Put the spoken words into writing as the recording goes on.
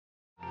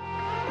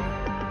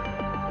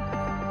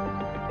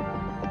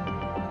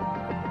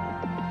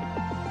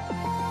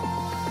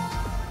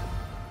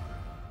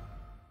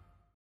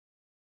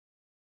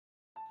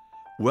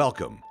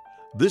Welcome.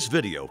 This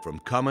video from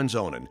Cummins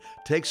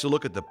takes a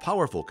look at the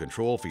powerful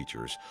control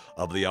features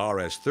of the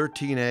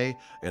RS13A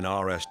and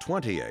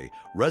RS20A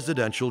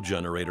residential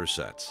generator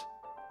sets.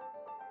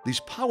 These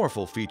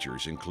powerful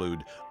features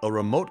include a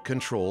remote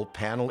control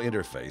panel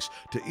interface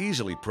to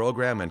easily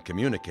program and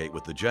communicate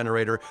with the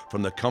generator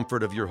from the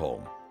comfort of your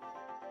home.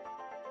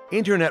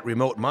 Internet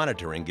remote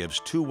monitoring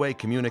gives two-way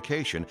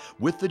communication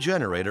with the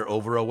generator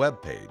over a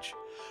web page.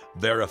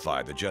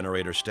 Verify the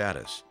generator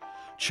status,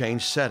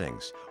 change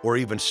settings, or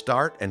even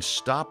start and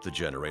stop the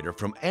generator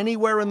from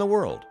anywhere in the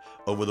world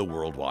over the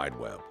World Wide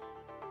Web.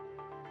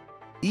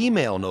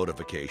 Email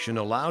notification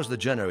allows the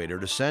generator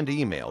to send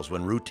emails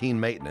when routine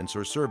maintenance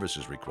or service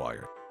is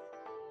required.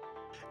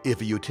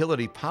 If a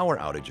utility power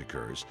outage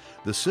occurs,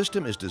 the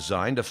system is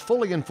designed to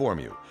fully inform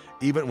you,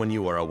 even when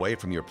you are away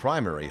from your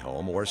primary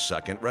home or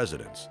second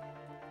residence.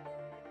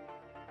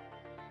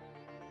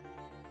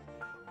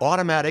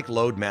 Automatic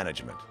load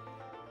management.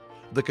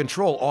 The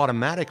control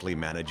automatically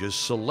manages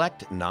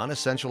select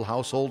non-essential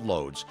household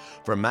loads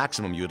for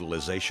maximum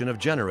utilization of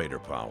generator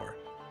power.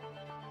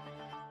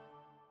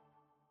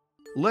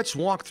 Let's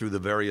walk through the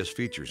various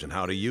features and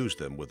how to use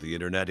them with the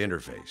Internet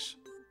interface.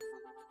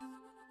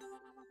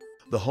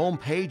 The home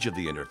page of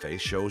the interface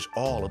shows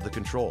all of the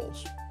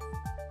controls.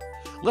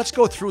 Let's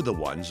go through the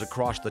ones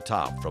across the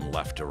top from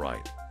left to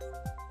right.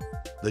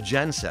 The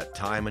Genset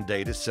time and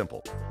date is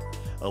simple,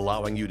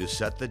 allowing you to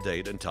set the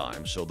date and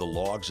time so the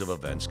logs of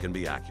events can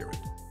be accurate.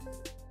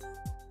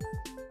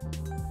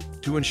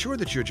 To ensure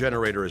that your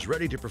generator is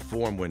ready to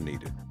perform when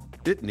needed,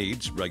 it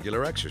needs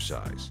regular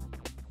exercise.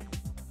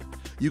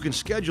 You can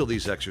schedule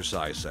these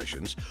exercise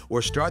sessions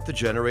or start the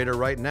generator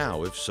right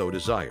now if so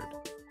desired.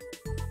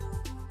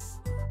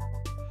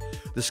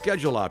 The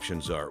schedule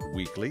options are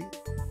weekly,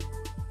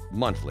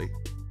 monthly,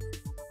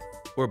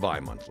 or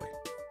bi-monthly.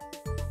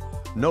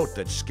 Note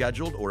that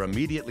scheduled or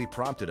immediately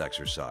prompted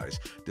exercise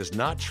does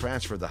not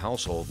transfer the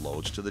household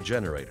loads to the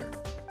generator.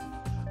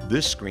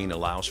 This screen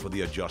allows for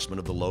the adjustment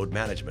of the load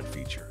management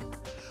feature.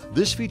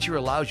 This feature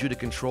allows you to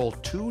control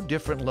two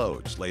different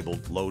loads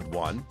labeled Load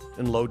 1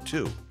 and Load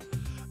 2.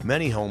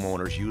 Many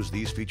homeowners use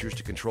these features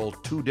to control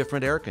two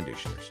different air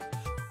conditioners.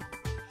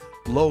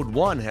 Load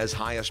 1 has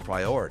highest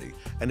priority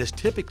and is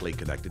typically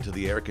connected to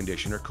the air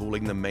conditioner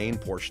cooling the main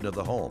portion of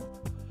the home.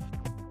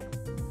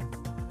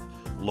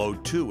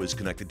 Load 2 is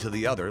connected to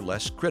the other,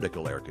 less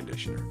critical air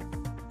conditioner.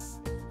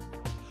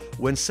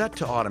 When set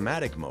to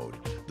automatic mode,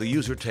 the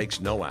user takes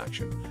no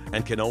action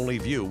and can only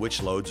view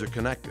which loads are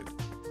connected.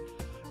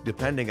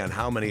 Depending on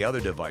how many other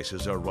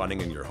devices are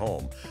running in your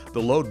home,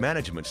 the load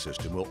management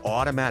system will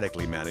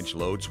automatically manage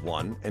loads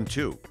 1 and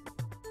 2.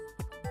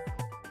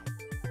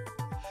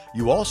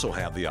 You also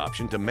have the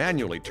option to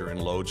manually turn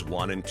loads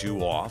 1 and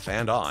 2 off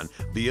and on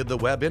via the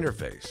web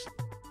interface.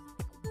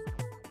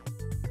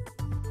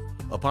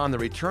 Upon the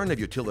return of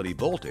utility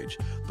voltage,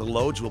 the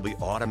loads will be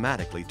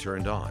automatically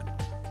turned on.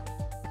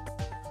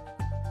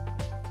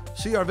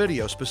 See our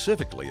video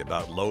specifically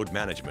about load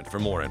management for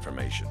more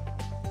information.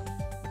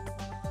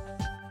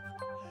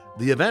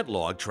 The event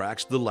log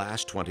tracks the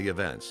last 20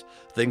 events,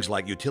 things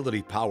like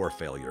utility power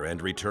failure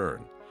and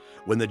return,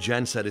 when the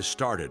genset is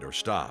started or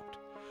stopped,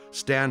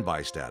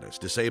 standby status,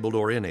 disabled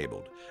or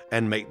enabled,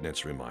 and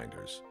maintenance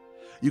reminders.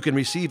 You can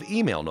receive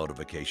email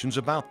notifications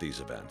about these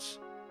events.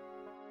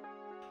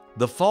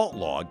 The fault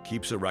log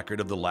keeps a record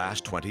of the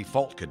last 20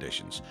 fault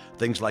conditions,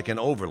 things like an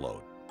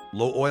overload,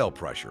 low oil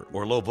pressure,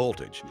 or low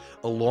voltage,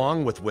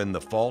 along with when the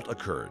fault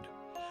occurred.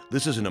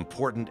 This is an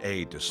important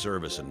aid to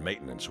service and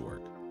maintenance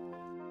work.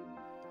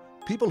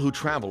 People who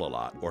travel a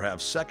lot or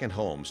have second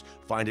homes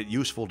find it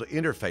useful to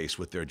interface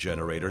with their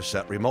generator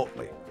set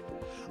remotely.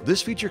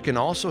 This feature can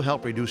also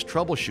help reduce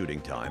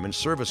troubleshooting time and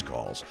service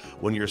calls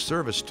when your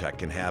service tech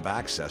can have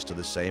access to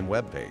the same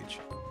web page.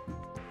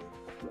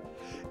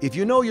 If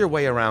you know your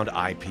way around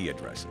IP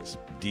addresses,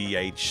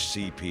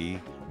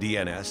 DHCP,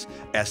 DNS,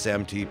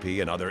 SMTP,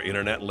 and other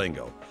internet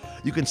lingo,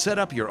 you can set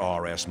up your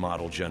RS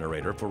model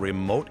generator for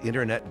remote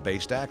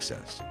internet-based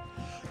access.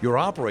 Your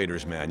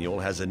operator's manual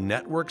has a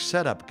network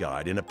setup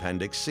guide in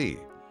Appendix C.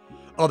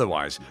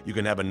 Otherwise, you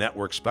can have a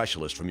network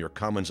specialist from your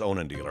Cummins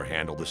dealer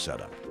handle the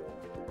setup.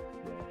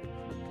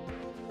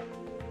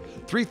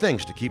 3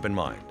 things to keep in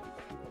mind.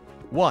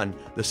 1.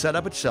 The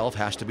setup itself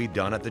has to be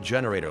done at the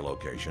generator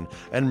location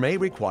and may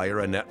require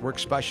a network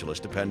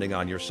specialist depending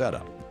on your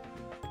setup.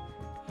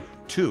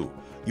 2.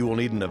 You will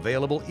need an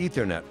available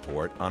Ethernet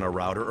port on a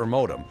router or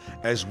modem,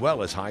 as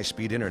well as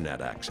high-speed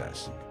internet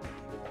access.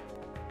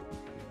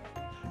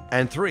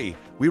 And 3.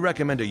 We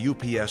recommend a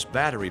UPS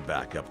battery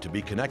backup to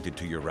be connected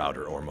to your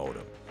router or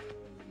modem.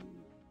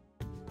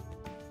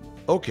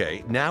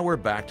 Okay, now we're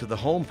back to the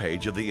home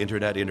page of the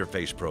Internet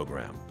Interface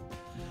program.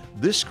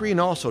 This screen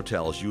also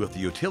tells you if the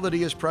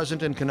utility is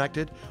present and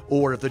connected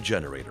or if the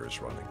generator is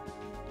running.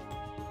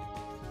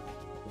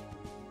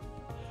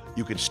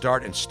 You can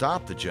start and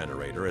stop the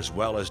generator as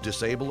well as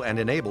disable and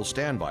enable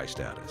standby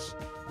status.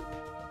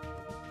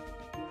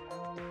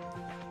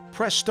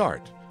 Press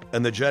Start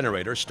and the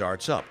generator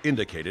starts up,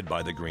 indicated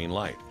by the green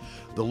light.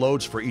 The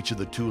loads for each of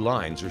the 2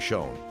 lines are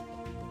shown.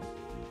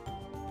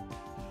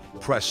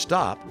 Press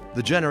stop,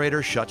 the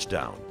generator shuts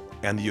down,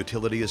 and the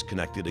utility is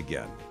connected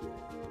again.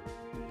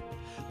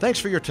 Thanks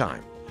for your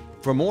time.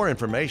 For more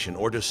information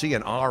or to see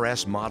an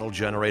RS model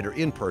generator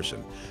in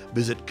person,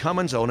 visit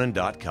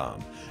CumminsOnan.com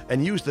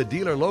and use the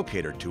Dealer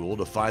Locator tool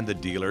to find the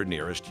dealer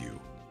nearest you.